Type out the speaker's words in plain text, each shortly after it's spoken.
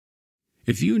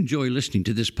If you enjoy listening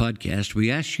to this podcast, we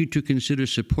ask you to consider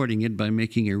supporting it by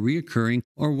making a recurring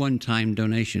or one-time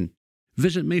donation.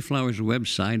 Visit Mayflower's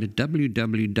website at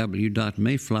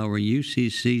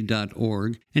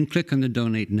www.mayflowerucc.org and click on the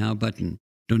Donate Now button.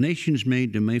 Donations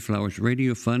made to Mayflower's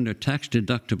Radio Fund are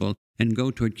tax-deductible and go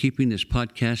toward keeping this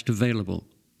podcast available.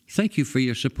 Thank you for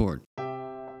your support.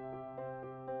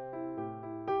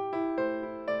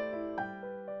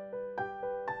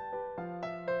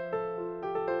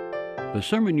 The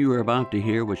sermon you are about to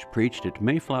hear was preached at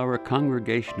Mayflower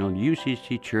Congregational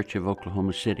UCC Church of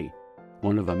Oklahoma City,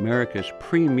 one of America's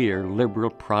premier liberal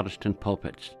Protestant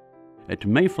pulpits. At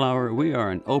Mayflower, we are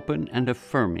an open and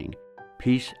affirming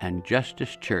peace and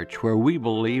justice church where we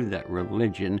believe that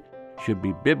religion should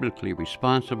be biblically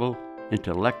responsible,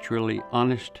 intellectually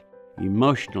honest,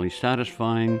 emotionally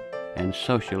satisfying, and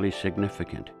socially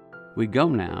significant. We go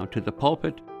now to the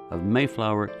pulpit of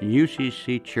Mayflower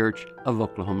UCC Church of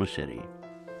Oklahoma City.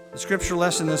 The scripture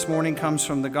lesson this morning comes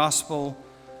from the Gospel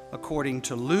according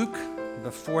to Luke,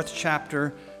 the 4th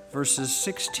chapter, verses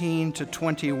 16 to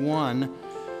 21,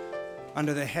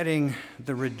 under the heading,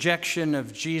 The Rejection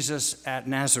of Jesus at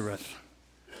Nazareth.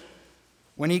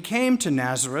 When he came to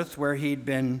Nazareth, where he'd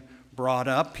been brought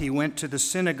up, he went to the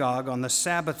synagogue on the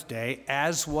Sabbath day,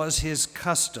 as was his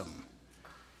custom.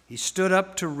 He stood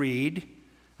up to read,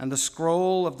 and the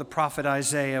scroll of the prophet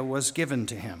Isaiah was given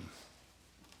to him.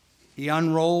 He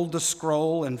unrolled the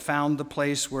scroll and found the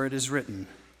place where it is written,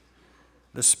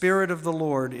 "The Spirit of the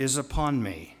Lord is upon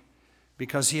me,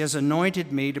 because he has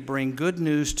anointed me to bring good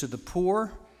news to the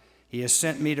poor. He has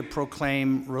sent me to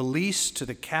proclaim release to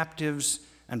the captives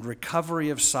and recovery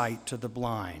of sight to the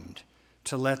blind,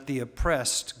 to let the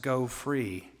oppressed go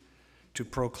free, to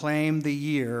proclaim the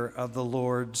year of the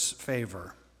Lord's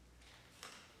favor."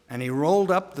 And he rolled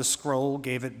up the scroll,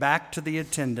 gave it back to the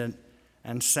attendant,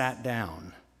 and sat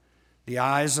down. The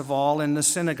eyes of all in the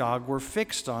synagogue were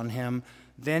fixed on him.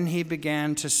 Then he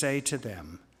began to say to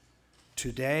them,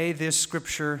 "Today this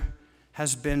scripture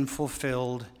has been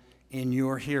fulfilled in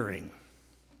your hearing."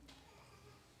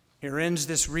 Here ends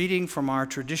this reading from our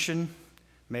tradition.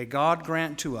 May God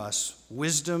grant to us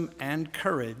wisdom and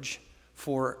courage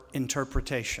for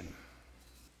interpretation.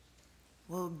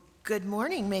 Well, good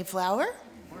morning, Mayflower.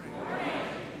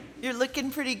 You're looking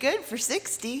pretty good for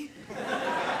 60.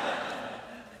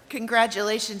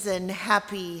 Congratulations and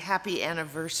happy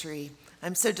anniversary.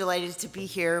 I'm so delighted to be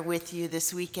here with you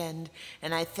this weekend,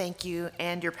 and I thank you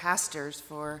and your pastors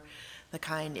for the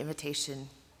kind invitation.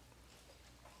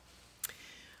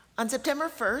 On September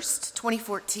 1st,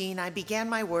 2014, I began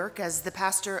my work as the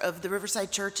pastor of the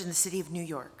Riverside Church in the city of New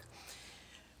York.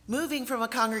 Moving from a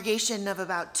congregation of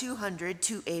about 200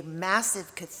 to a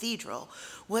massive cathedral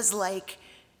was like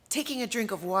taking a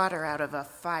drink of water out of a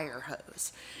fire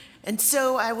hose. And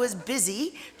so I was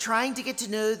busy trying to get to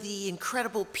know the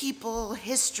incredible people,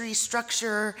 history,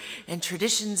 structure, and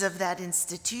traditions of that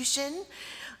institution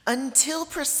until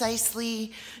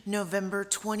precisely November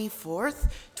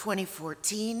 24th,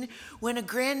 2014, when a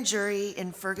grand jury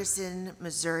in Ferguson,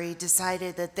 Missouri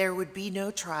decided that there would be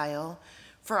no trial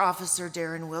for Officer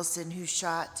Darren Wilson, who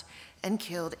shot and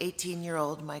killed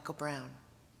 18-year-old Michael Brown.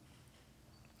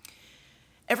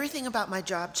 Everything about my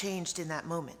job changed in that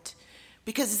moment,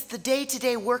 because the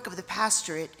day-to-day work of the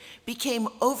pastorate became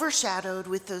overshadowed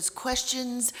with those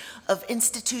questions of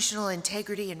institutional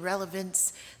integrity and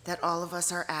relevance that all of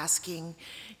us are asking.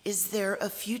 Is there a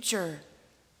future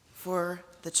for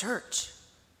the church?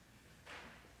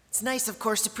 It's nice, of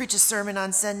course, to preach a sermon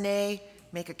on Sunday,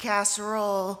 make a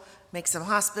casserole, make some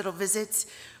hospital visits,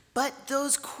 but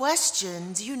those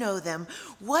questions, you know them.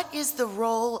 What is the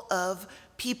role of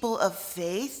people of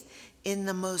faith in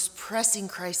the most pressing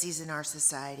crises in our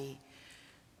society?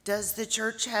 Does the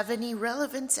church have any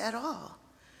relevance at all?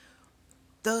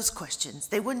 Those questions,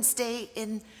 they wouldn't stay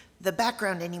in the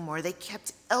background anymore. They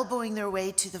kept elbowing their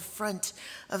way to the front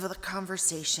of the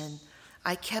conversation.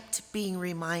 I kept being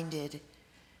reminded,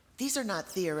 these are not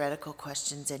theoretical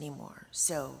questions anymore.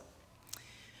 So,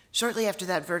 shortly after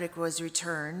that verdict was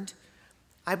returned,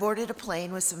 I boarded a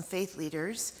plane with some faith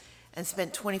leaders and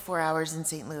spent 24 hours in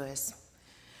St. Louis.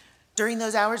 During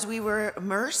those hours, we were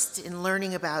immersed in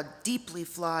learning about deeply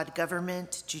flawed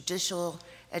government, judicial,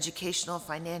 educational,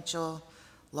 financial,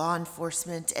 law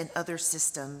enforcement, and other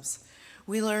systems.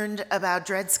 We learned about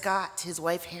Dred Scott, his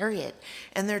wife Harriet,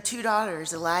 and their two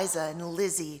daughters, Eliza and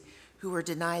Lizzie, who were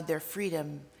denied their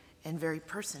freedom and very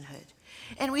personhood.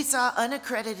 And we saw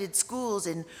unaccredited schools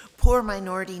in poor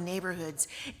minority neighborhoods.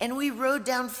 And we rode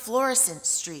down Florissant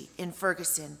Street in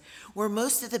Ferguson, where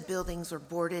most of the buildings were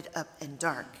boarded up and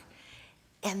dark.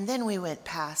 And then we went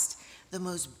past the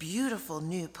most beautiful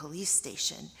new police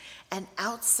station, and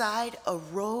outside a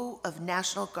row of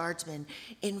National Guardsmen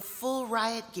in full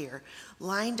riot gear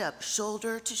lined up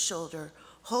shoulder to shoulder,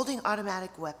 holding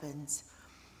automatic weapons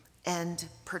and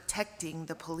protecting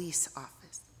the police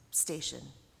office station.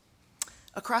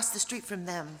 Across the street from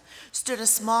them stood a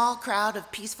small crowd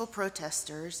of peaceful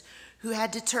protesters who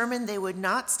had determined they would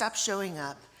not stop showing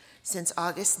up since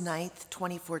August 9th,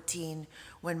 2014,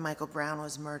 when Michael Brown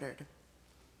was murdered.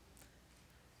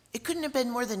 It couldn't have been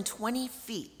more than 20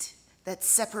 feet that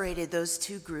separated those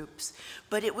two groups,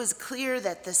 but it was clear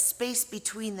that the space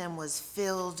between them was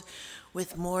filled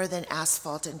with more than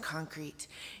asphalt and concrete.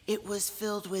 It was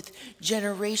filled with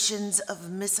generations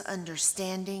of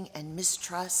misunderstanding and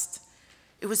mistrust.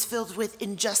 It was filled with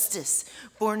injustice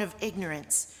born of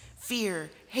ignorance, fear,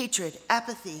 hatred,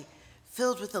 apathy,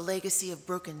 filled with the legacy of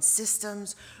broken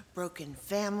systems, broken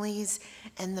families,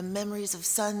 and the memories of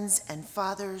sons and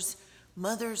fathers,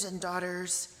 mothers and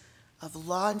daughters, of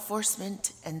law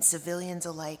enforcement and civilians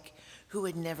alike who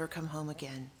would never come home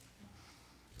again.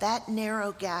 That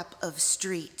narrow gap of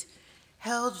street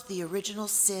held the original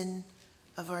sin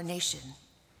of our nation,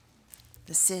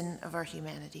 the sin of our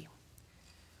humanity.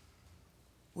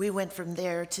 We went from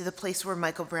there to the place where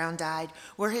Michael Brown died,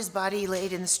 where his body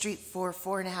laid in the street for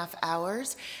 4.5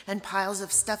 hours, and piles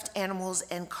of stuffed animals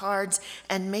and cards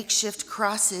and makeshift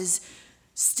crosses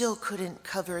still couldn't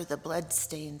cover the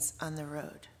bloodstains on the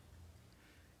road.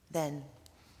 Then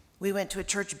we went to a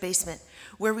church basement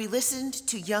where we listened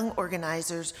to young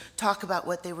organizers talk about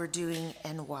what they were doing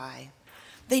and why.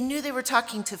 They knew they were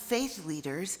talking to faith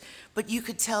leaders, but you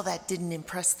could tell that didn't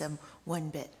impress them one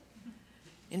bit.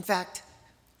 In fact,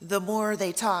 the more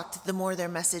they talked, the more their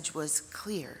message was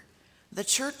clear. The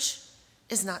church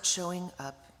is not showing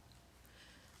up.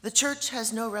 The church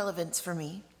has no relevance for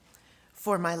me,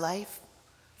 for my life,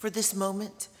 for this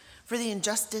moment, for the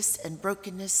injustice and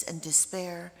brokenness and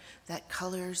despair that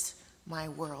colors my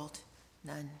world.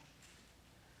 None.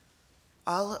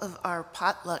 All of our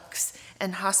potlucks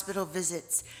and hospital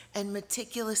visits and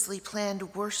meticulously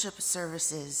planned worship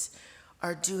services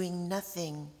are doing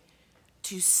nothing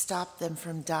to stop them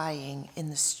from dying in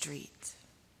the street.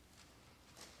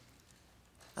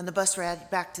 On the bus ride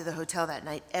back to the hotel that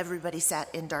night, everybody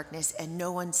sat in darkness and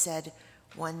no one said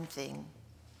one thing.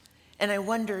 And I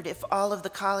wondered if all of the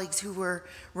colleagues who were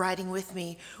riding with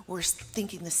me were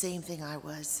thinking the same thing I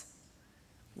was.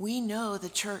 We know the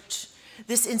church,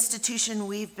 this institution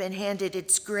we've been handed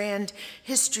its grand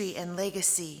history and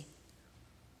legacy.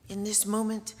 In this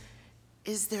moment,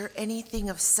 is there anything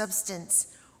of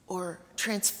substance or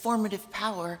transformative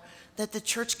power that the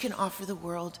church can offer the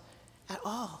world at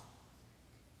all?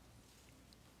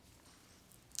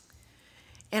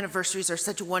 Anniversaries are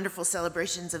such wonderful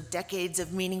celebrations of decades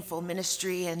of meaningful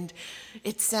ministry, and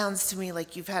it sounds to me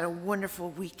like you've had a wonderful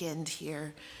weekend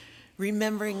here,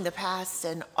 remembering the past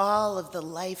and all of the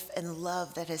life and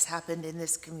love that has happened in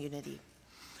this community.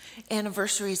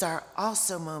 Anniversaries are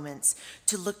also moments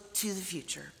to look to the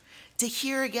future, to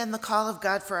hear again the call of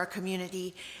God for our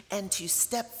community, and to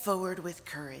step forward with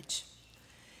courage.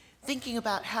 Thinking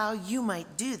about how you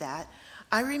might do that,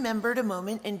 I remembered a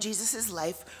moment in Jesus'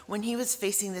 life when he was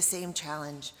facing the same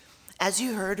challenge. As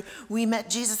you heard, we met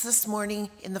Jesus this morning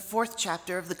in the 4th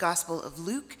chapter of the Gospel of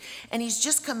Luke, and he's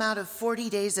just come out of 40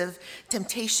 days of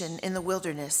temptation in the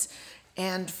wilderness.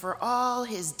 And for all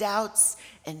his doubts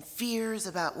and fears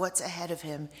about what's ahead of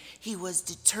him, he was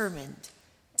determined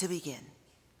to begin.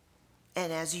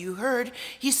 And as you heard,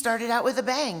 he started out with a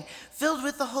bang, filled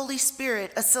with the Holy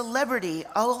Spirit, a celebrity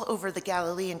all over the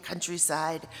Galilean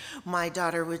countryside. My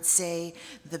daughter would say,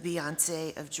 the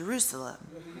Beyonce of Jerusalem,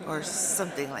 or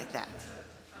something like that.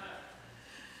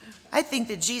 I think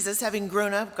that Jesus, having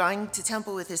grown up going to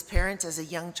temple with his parents as a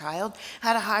young child,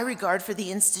 had a high regard for the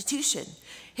institution,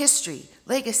 history,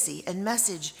 legacy, and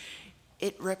message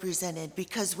it represented,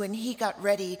 because when he got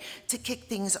ready to kick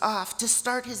things off, to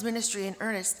start his ministry in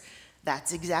earnest,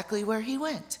 that's exactly where he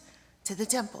went, to the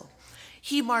temple.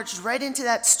 He marched right into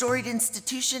that storied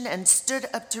institution and stood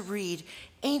up to read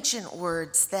ancient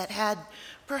words that had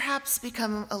perhaps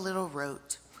become a little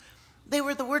rote. They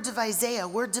were the words of Isaiah,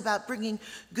 words about bringing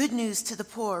good news to the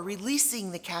poor,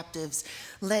 releasing the captives,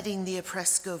 letting the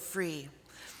oppressed go free.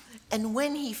 And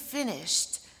when he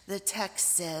finished, the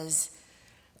text says,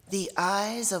 the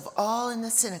eyes of all in the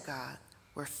synagogue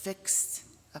were fixed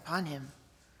upon him.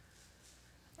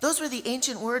 Those were the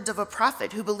ancient words of a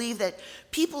prophet who believed that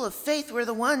people of faith were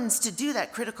the ones to do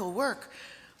that critical work.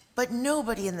 But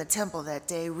nobody in the temple that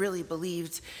day really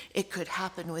believed it could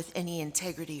happen with any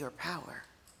integrity or power.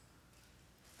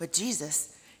 But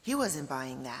Jesus, he wasn't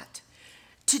buying that.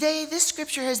 Today, this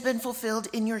scripture has been fulfilled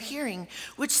in your hearing,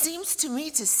 which seems to me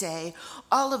to say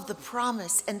all of the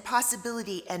promise and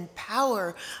possibility and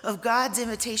power of God's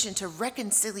invitation to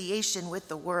reconciliation with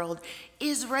the world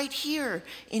is right here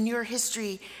in your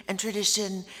history and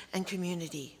tradition and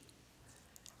community.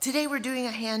 Today, we're doing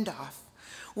a handoff.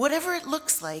 Whatever it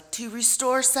looks like to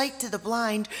restore sight to the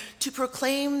blind, to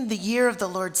proclaim the year of the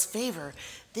Lord's favor,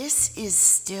 this is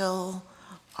still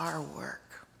our work.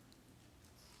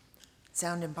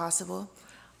 Sound impossible?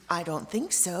 I don't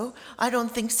think so. I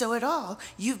don't think so at all.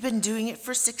 You've been doing it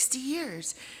for 60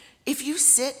 years. If you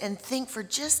sit and think for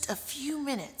just a few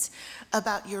minutes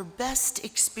about your best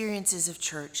experiences of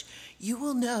church, you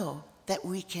will know that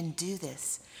we can do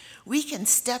this. We can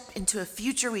step into a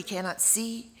future we cannot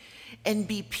see and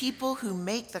be people who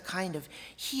make the kind of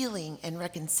healing and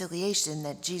reconciliation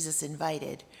that Jesus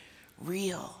invited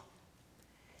real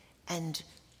and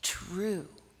true.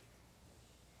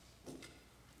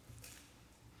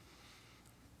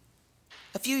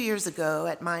 A few years ago,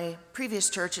 at my previous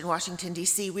church in Washington,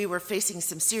 D.C., we were facing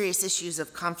some serious issues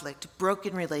of conflict,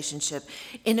 broken relationship,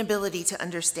 inability to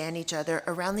understand each other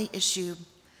around the issue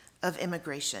of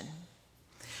immigration.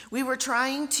 We were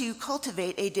trying to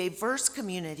cultivate a diverse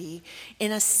community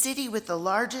in a city with the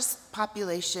largest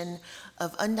population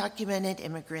of undocumented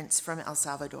immigrants from El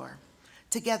Salvador,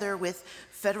 together with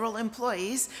federal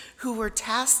employees who were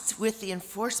tasked with the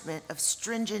enforcement of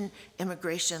stringent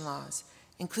immigration laws,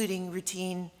 including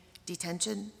routine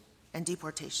detention and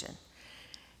deportation.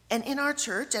 And in our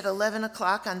church at 11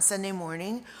 o'clock on Sunday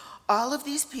morning, all of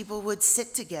these people would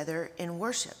sit together in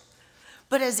worship.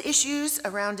 But as issues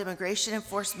around immigration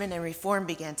enforcement and reform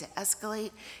began to escalate,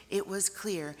 it was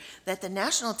clear that the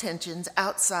national tensions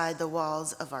outside the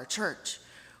walls of our church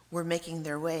were making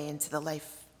their way into the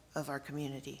life of our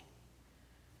community.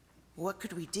 What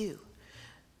could we do?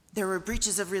 There were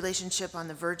breaches of relationship on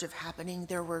the verge of happening.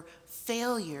 There were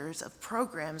failures of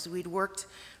programs we'd worked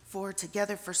for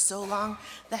together for so long.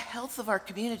 The health of our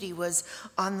community was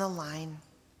on the line.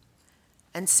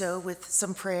 And so, with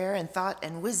some prayer and thought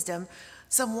and wisdom,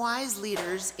 some wise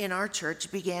leaders in our church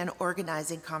began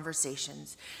organizing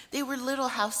conversations. They were little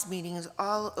house meetings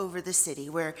all over the city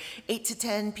where 8 to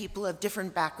 10 people of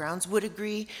different backgrounds would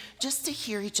agree just to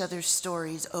hear each other's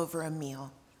stories over a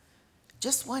meal.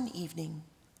 Just one evening.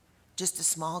 Just a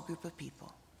small group of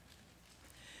people.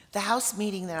 The house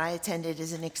meeting that I attended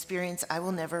is an experience I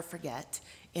will never forget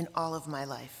in all of my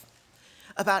life.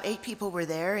 About 8 people were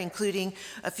there, including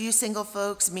a few single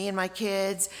folks, me and my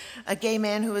kids, a gay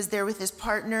man who was there with his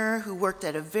partner who worked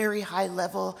at a very high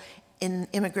level in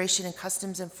immigration and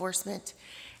customs enforcement,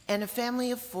 and a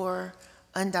family of 4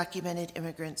 undocumented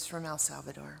immigrants from El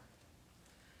Salvador.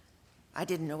 I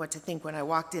didn't know what to think when I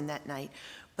walked in that night,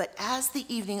 but as the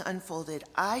evening unfolded,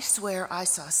 I swear I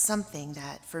saw something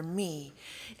that, for me,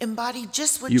 embodied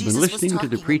just what You've Jesus been was listening to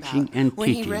the talking preaching about and when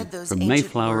he teaching read those from ancient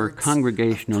Mayflower words of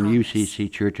Congregational promise.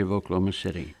 UCC Church of Oklahoma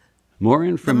City. More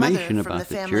information The mother about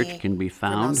from the the church family can be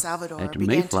from El found Salvador at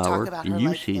began to talk about her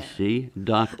life there,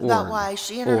 mayflowerucc.org about why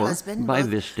she and her or husband, by both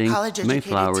visiting college-educated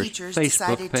Mayflower's teachers, Facebook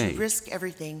decided page. to risk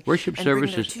everything Worship and bring their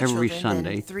services 2 every children, then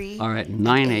Sunday 3 are at and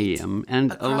 9 8, a.m.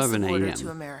 and across the 11 border to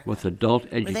a.m. America, with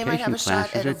adult where they might have education a shot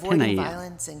classes at at 10 avoiding a.m.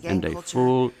 violence and gang and a culture,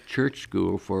 full church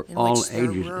school for in all which their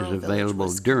ages rural is village available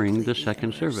was during the completely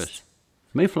second immersed. service.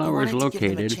 Mayflower is wanted to give them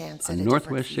a located chance on at a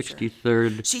Northwest different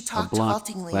 63rd, She a talked block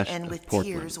haltingly west and of with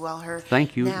Portland. tears while her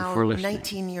Thank you now for listening.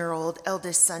 19-year-old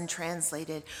eldest son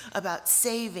translated about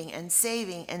saving and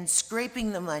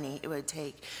scraping the money it would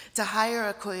take to hire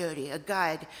a coyote, a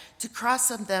guide, to cross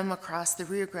them across the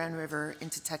Rio Grande River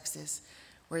into Texas,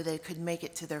 where they could make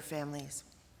it to their families.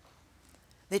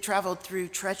 They traveled through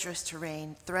treacherous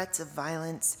terrain, threats of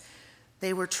violence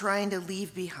they were trying to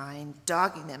leave behind,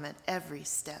 dogging them at every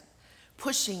step,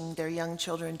 pushing their young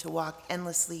children to walk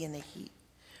endlessly in the heat,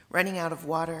 running out of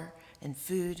water and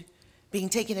food, being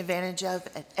taken advantage of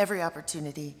at every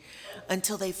opportunity,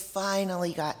 until they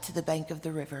finally got to the bank of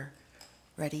the river,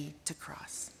 ready to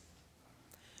cross.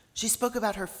 She spoke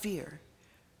about her fear,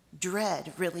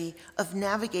 dread, really, of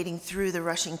navigating through the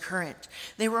rushing current.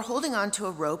 They were holding on to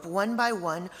a rope, one by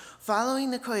one, following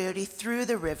the coyote through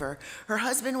the river. Her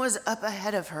husband was up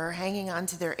ahead of her, hanging on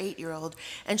to their 8-year-old,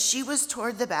 and she was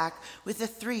toward the back with a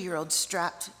 3-year-old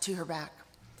strapped to her back.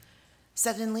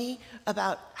 Suddenly,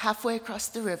 about halfway across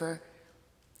the river,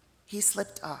 he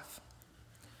slipped off.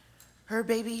 Her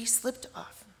baby slipped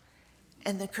off,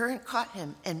 and the current caught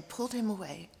him and pulled him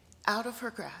away, out of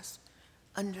her grasp,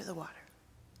 under the water.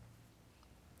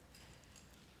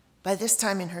 By this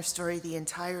time in her story, the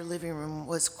entire living room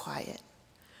was quiet.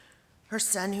 Her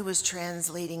son, who was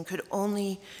translating, could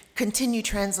only continue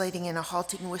translating in a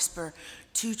halting whisper,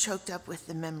 too choked up with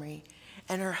the memory.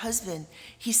 And her husband,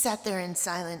 he sat there in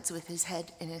silence with his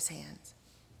head in his hands.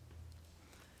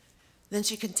 Then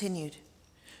she continued.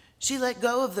 She let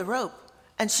go of the rope,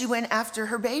 and she went after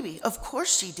her baby. Of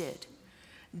course she did.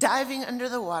 Diving under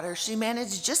the water, she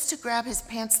managed just to grab his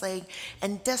pants leg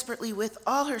and desperately, with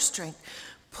all her strength,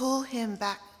 pull him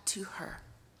back to her.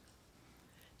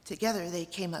 Together they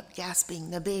came up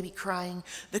gasping, the baby crying,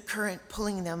 the current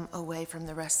pulling them away from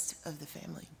the rest of the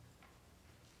family.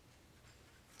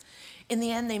 In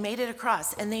the end, they made it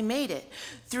across, and they made it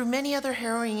through many other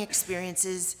harrowing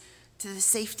experiences to the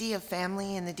safety of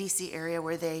family in the DC area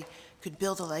where they could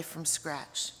build a life from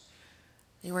scratch.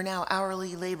 They were now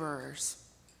hourly laborers,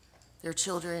 their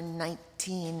children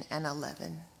 19 and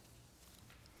 11.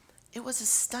 It was a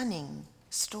stunning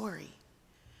story.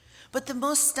 But the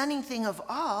most stunning thing of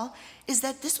all is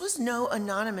that this was no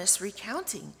anonymous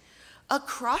recounting.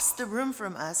 Across the room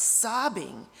from us,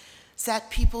 sobbing, sat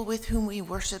people with whom we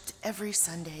worshiped every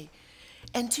Sunday.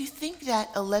 And to think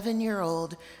that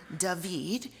 11-year-old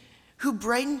David, who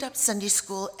brightened up Sunday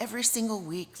school every single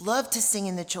week, loved to sing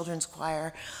in the children's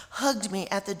choir, hugged me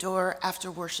at the door after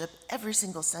worship every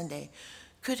single Sunday,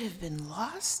 could have been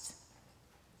lost?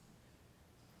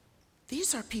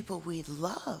 These are people we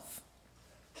love.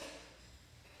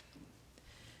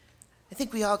 I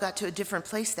think we all got to a different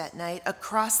place that night,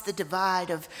 across the divide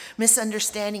of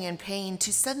misunderstanding and pain,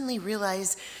 to suddenly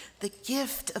realize the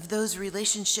gift of those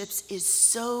relationships is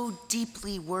so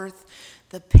deeply worth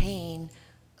the pain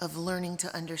of learning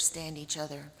to understand each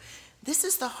other. This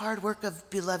is the hard work of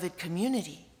beloved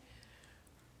community.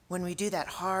 When we do that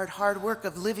hard work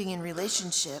of living in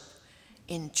relationship,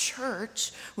 in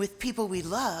church, with people we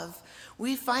love,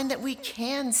 we find that we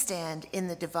can stand in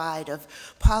the divide of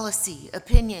policy,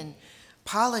 opinion,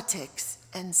 politics,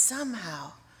 and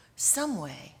somehow, some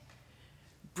way,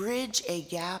 bridge a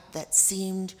gap that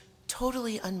seemed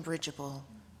totally unbridgeable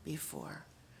before.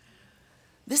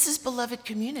 This is beloved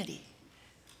community.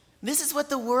 This is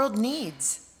what the world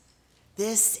needs.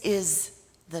 This is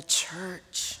the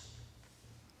church.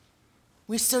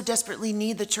 We so desperately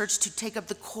need the church to take up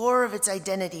the core of its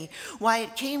identity, why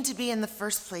it came to be in the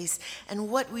first place, and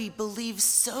what we believe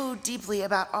so deeply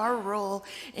about our role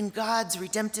in God's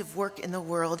redemptive work in the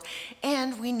world.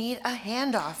 And we need a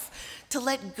handoff to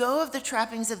let go of the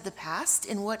trappings of the past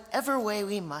in whatever way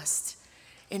we must,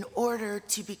 in order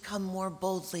to become more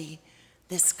boldly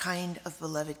this kind of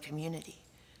beloved community.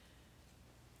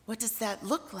 What does that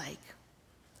look like?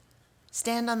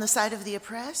 Stand on the side of the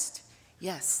oppressed?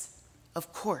 Yes.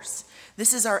 Of course,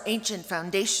 this is our ancient,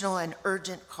 foundational, and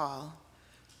urgent call.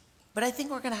 But I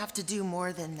think we're going to have to do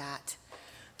more than that.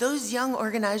 Those young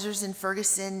organizers in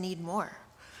Ferguson need more.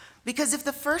 Because if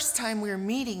the first time we're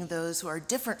meeting those who are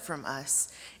different from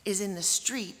us is in the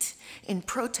street, in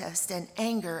protest and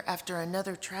anger after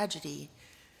another tragedy,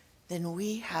 then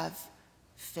we have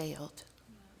failed.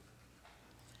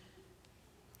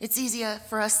 It's easier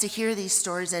for us to hear these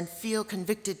stories and feel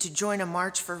convicted to join a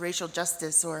march for racial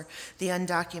justice or the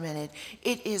undocumented.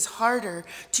 It is harder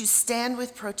to stand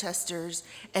with protesters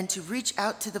and to reach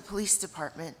out to the police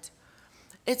department.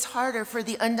 It's harder for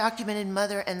the undocumented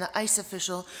mother and the ICE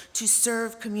official to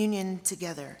serve communion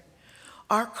together.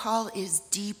 Our call is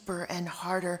deeper and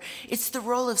harder. It's the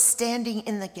role of standing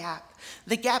in the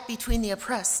gap between the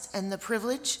oppressed and the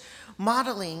privileged,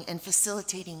 modeling and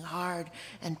facilitating hard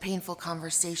and painful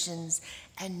conversations,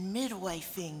 and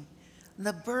midwifing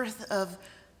the birth of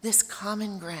this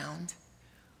common ground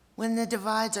when the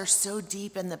divides are so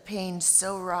deep and the pain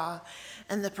so raw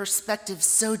and the perspective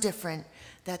so different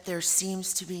that there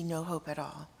seems to be no hope at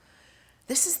all.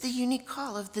 This is the unique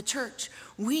call of the church.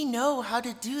 We know how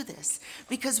to do this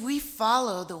because we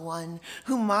follow the one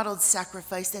who modeled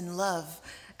sacrifice and love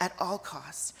at all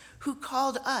costs, who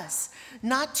called us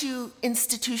not to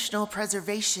institutional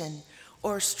preservation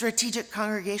or strategic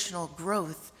congregational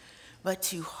growth, but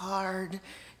to hard,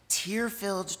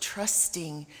 tear-filled,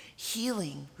 trusting,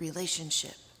 healing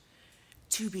relationship,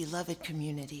 to beloved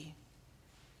community.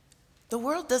 The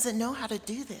world doesn't know how to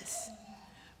do this,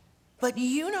 but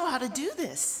you know how to do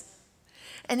this.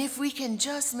 And if we can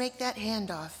just make that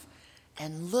handoff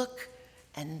and look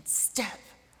and step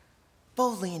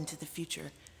boldly into the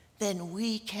future, then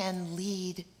we can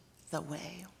lead the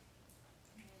way.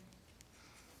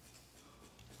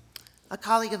 A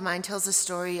colleague of mine tells a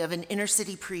story of an inner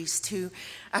city priest who,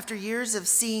 after years of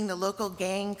seeing the local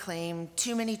gang claim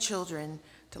too many children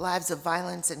to lives of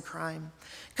violence and crime,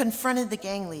 confronted the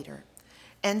gang leader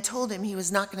and told him he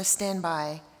was not going to stand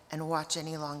by and watch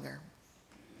any longer.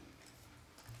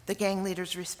 The gang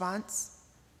leader's response: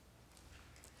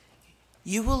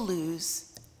 "You will lose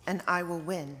and I will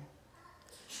win.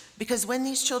 Because when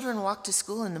these children walk to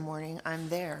school in the morning, I'm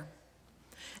there.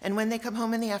 And when they come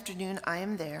home in the afternoon, I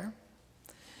am there.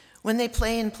 When they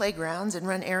play in playgrounds and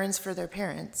run errands for their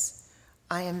parents,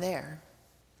 I am there.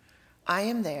 I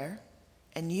am there,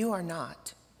 and you are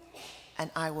not, and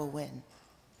I will win."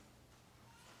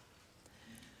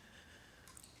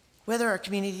 Whether our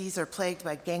communities are plagued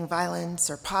by gang violence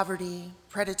or poverty,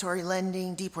 predatory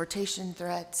lending, deportation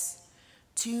threats,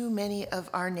 too many of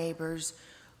our neighbors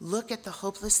look at the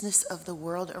hopelessness of the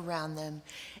world around them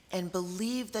and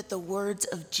believe that the words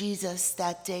of Jesus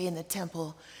that day in the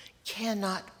temple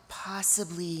cannot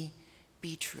possibly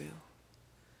be true.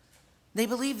 They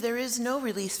believe there is no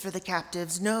release for the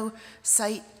captives, no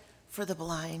sight for the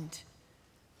blind.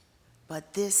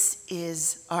 But this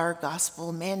is our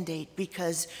gospel mandate,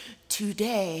 because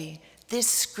today this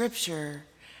scripture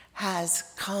has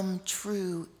come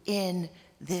true in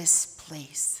this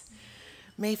place.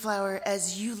 Mayflower,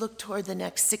 as you look toward the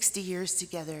next 60 years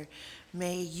together,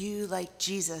 may you, like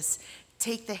Jesus,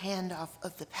 take the hand off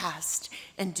of the past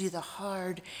and do the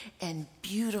hard and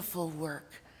beautiful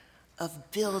work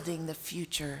of building the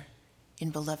future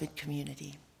in beloved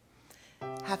community.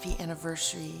 Happy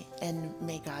anniversary, and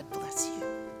may God bless you.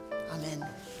 Amen.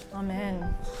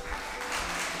 Amen.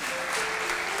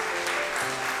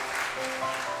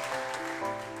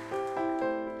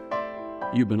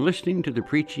 You've been listening to the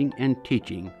preaching and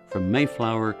teaching from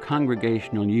Mayflower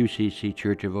Congregational UCC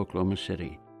Church of Oklahoma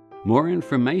City. More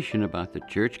information about the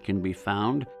church can be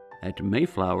found at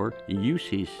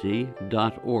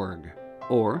mayflowerucc.org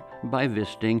or by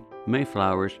visiting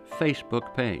Mayflower's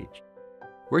Facebook page.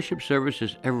 Worship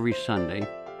services every Sunday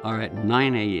are at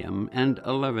 9 a.m. and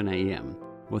 11 a.m.,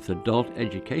 with adult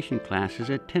education classes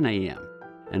at 10 a.m.,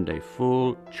 and a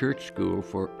full church school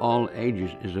for all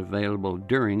ages is available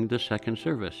during the second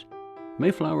service.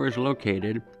 Mayflower is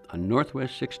located on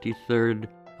Northwest 63rd,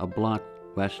 a block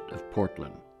west of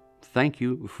Portland. Thank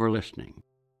you for listening.